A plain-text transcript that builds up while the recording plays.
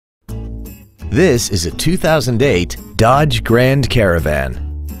This is a 2008 Dodge Grand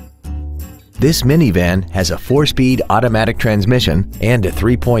Caravan. This minivan has a 4-speed automatic transmission and a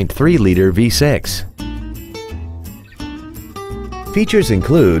 3.3-liter V6. Features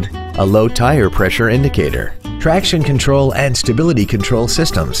include a low tire pressure indicator, traction control and stability control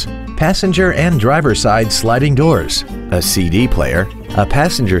systems, passenger and driver side sliding doors, a CD player, a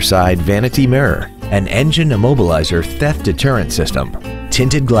passenger side vanity mirror, an engine immobilizer theft deterrent system,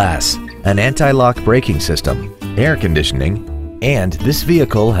 tinted glass, an anti-lock braking system, air conditioning, and this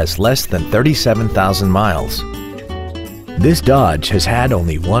vehicle has less than 37,000 miles. This Dodge has had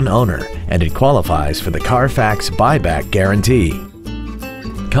only one owner and it qualifies for the Carfax buyback guarantee.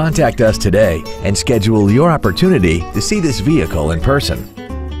 Contact us today and schedule your opportunity to see this vehicle in person.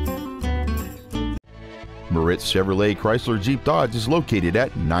 Moritz Chevrolet Chrysler Jeep Dodge is located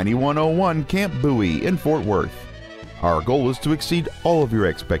at 9101 Camp Bowie in Fort Worth. Our goal is to exceed all of your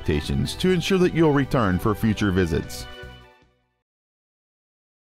expectations to ensure that you'll return for future visits.